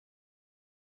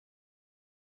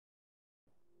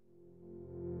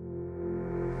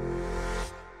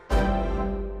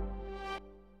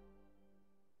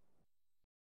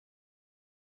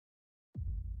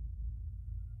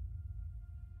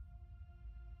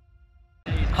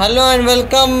Hello and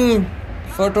welcome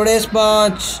for today's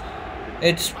match.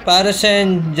 It's Paris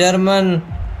Saint-Germain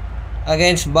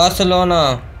against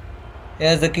Barcelona.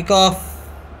 Here's the kickoff.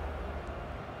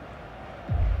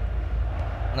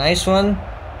 Nice one.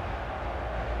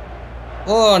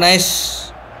 Oh,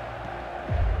 nice.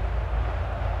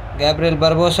 Gabriel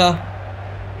Barbosa.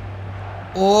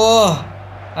 Oh,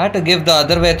 I had to give the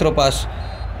other way through pass.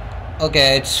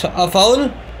 Okay, it's a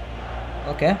foul.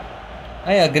 Okay,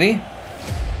 I agree.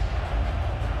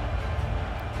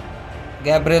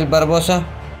 Gabriel Barbosa.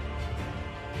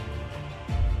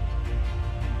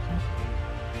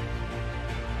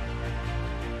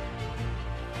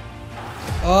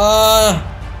 Oh,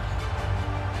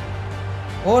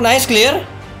 oh, nice clear.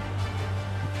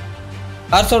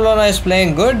 Barcelona is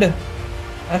playing good,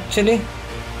 actually.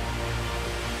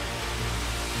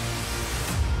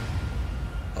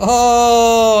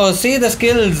 Oh, see the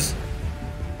skills.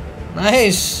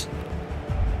 Nice.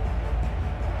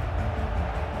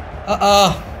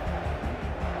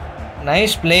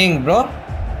 Nice playing, bro.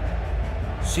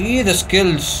 See the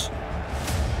skills.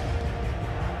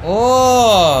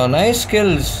 Oh, nice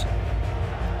skills.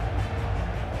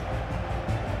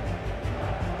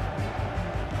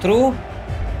 Through.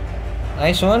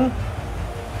 Nice one.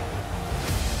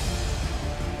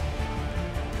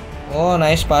 Oh,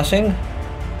 nice passing.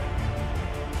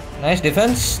 Nice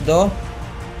defense, though.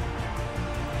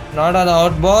 Not an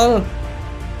out ball.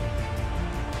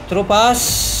 Through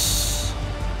pass.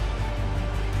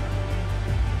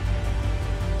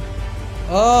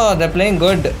 Oh, they're playing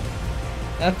good.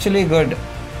 Actually good.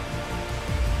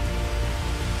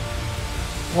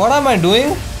 What am I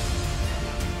doing?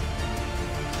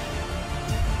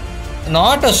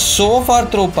 Not a so far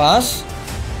through pass.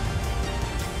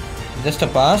 Just a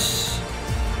pass.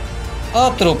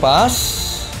 A through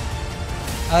pass.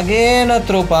 Again a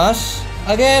through pass.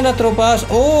 Again a through pass.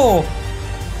 Oh!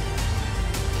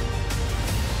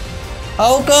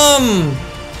 How come?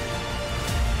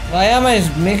 Why am I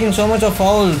making so much of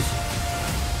fouls?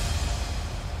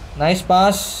 Nice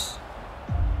pass.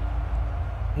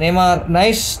 Neymar.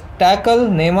 Nice tackle.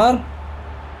 Neymar.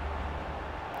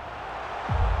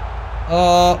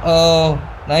 Oh.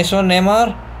 Nice one,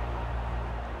 Neymar.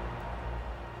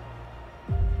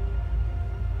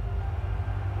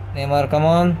 Neymar, come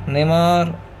on.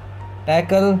 Neymar.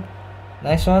 Tackle.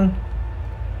 Nice one.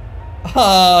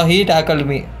 Ah, he tackled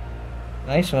me.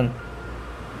 Nice one.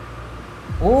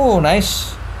 Oh,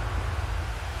 nice.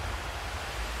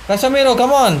 Casemiro,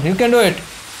 come on. You can do it.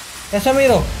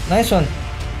 Casemiro. Nice one.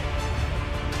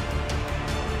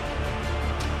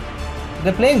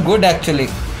 They're playing good actually.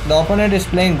 The opponent is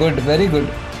playing good. Very good.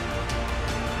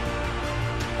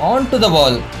 On to the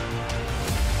ball.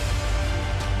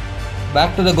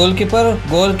 Back to the goalkeeper.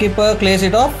 Goalkeeper clears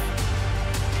it off.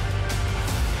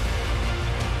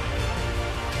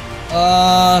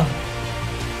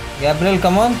 Gabriel,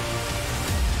 come on.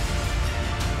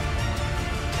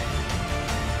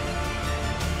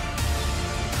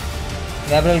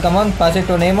 Gabriel, come on. Pass it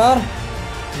to Neymar.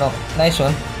 No. Nice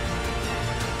one.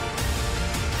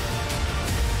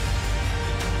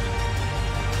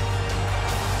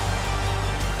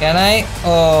 Can I?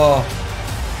 Oh.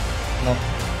 No.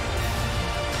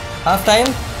 Half time.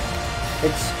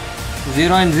 It's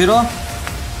 0-0.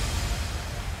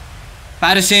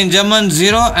 Paris Saint-Germain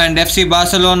 0 and FC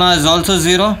Barcelona is also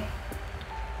 0.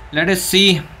 Let us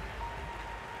see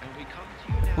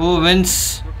who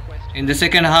wins in the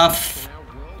second half.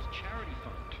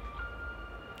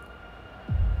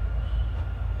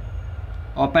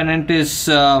 Opponent is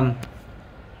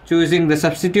choosing the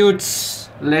substitutes.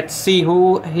 Let's see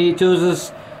who he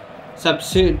chooses.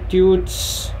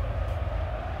 Substitutes.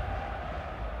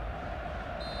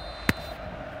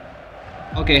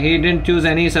 Okay, he didn't choose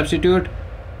any substitute.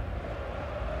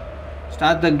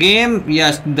 Start the game.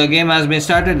 Yes, the game has been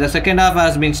started. The second half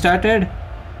has been started.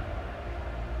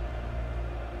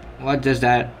 What just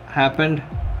that happened?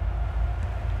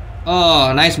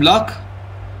 Oh, nice block.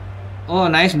 Oh,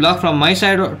 nice block from my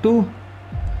side too.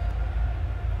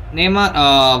 Neymar.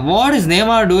 What is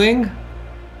Neymar doing?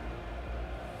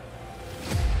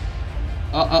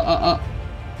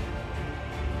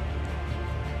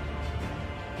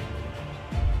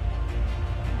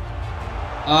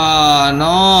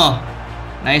 No.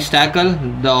 Nice tackle.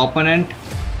 The opponent.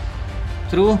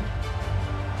 Through.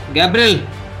 Gabriel.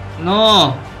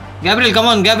 No. Gabriel, come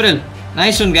on, Gabriel.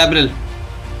 Nice one, Gabriel.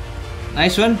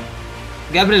 Nice one.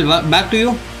 Gabriel, back to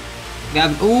you.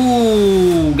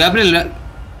 Ooh, Gabriel.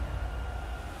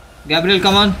 Gabriel,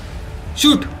 come on.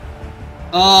 Shoot.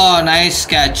 Oh, nice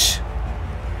catch.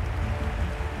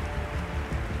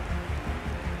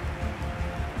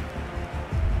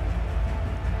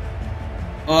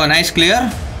 Oh, nice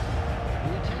clear.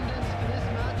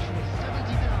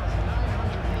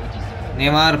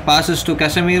 Neymar passes to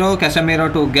Casemiro.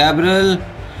 Casemiro to Gabriel.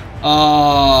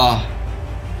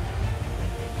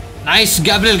 Nice,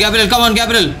 Gabriel. Gabriel, come on,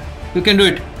 Gabriel. You can do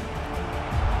it.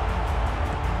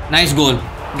 Nice goal.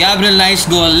 Gabriel, nice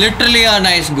goal. Literally a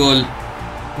nice goal.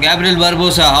 Gabriel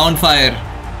Barbosa on fire.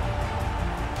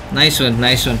 Nice one,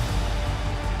 nice one.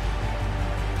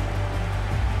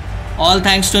 All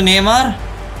thanks to Neymar.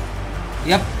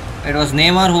 Yep, it was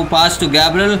Neymar who passed to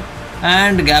Gabriel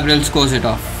and Gabriel scores it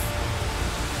off.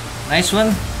 Nice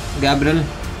one, Gabriel.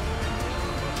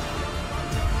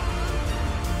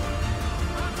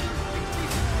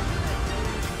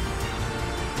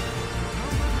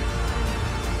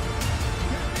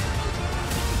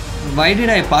 Why did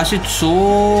I pass it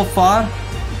so far?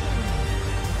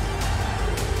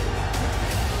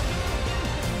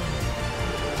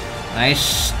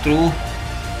 Nice through.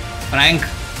 Frank.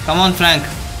 Come on, Frank.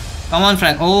 Come on,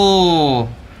 Frank. Oh.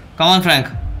 Come on, Frank.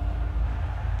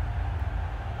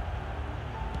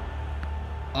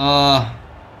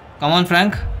 Come on,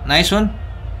 Frank. Nice one.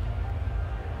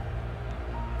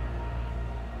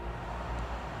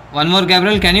 One more,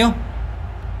 Gabriel. Can you?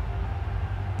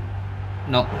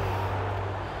 No.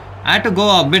 I had to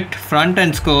go a bit front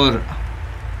and score.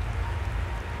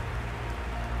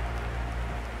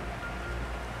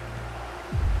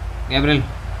 Gabriel.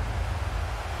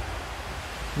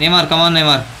 Neymar, come on,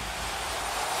 Neymar.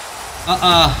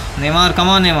 Neymar, come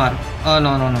on, Neymar. Oh,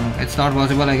 no. It's not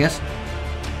possible, I guess.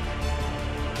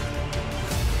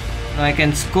 No, I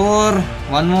can score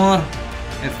one more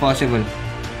if possible.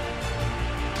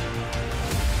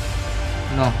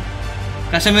 No.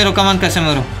 Casemiro, come on,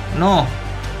 Casemiro. No.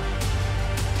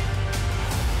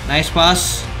 Nice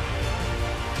pass.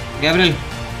 Gabriel.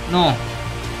 No.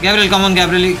 Gabriel, come on,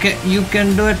 Gabriel. You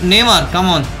can do it. Neymar, come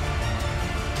on.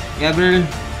 Gabriel.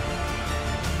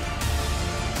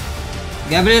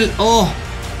 Gabriel. Oh.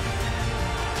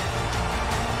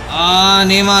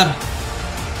 Neymar.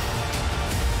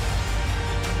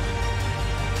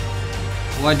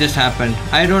 What just happened?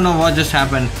 I don't know what just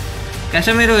happened.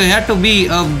 Casemiro, you had to be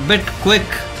a bit quick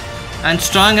and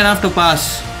strong enough to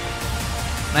pass.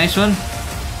 Nice one.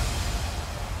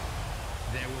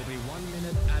 There will be 1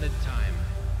 minute added time.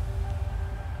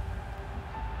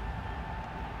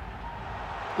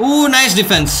 Ooh, nice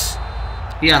defense.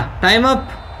 Yeah, time up.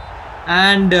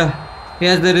 And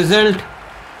here's the result.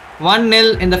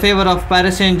 1-0 in the favor of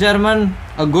Paris Saint-Germain.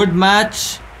 A good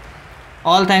match.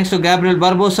 All thanks to Gabriel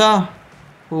Barbosa,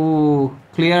 who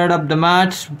cleared up the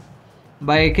match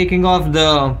by kicking off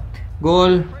the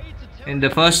goal in the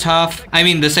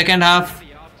the second half.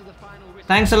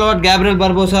 Thanks a lot, Gabriel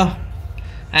Barbosa,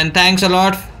 and thanks a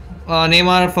lot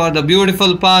Neymar for the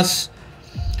beautiful pass.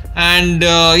 And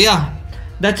yeah,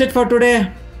 that's it for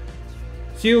today.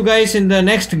 See you guys in the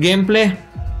next gameplay.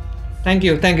 Thank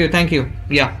you.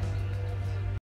 Yeah.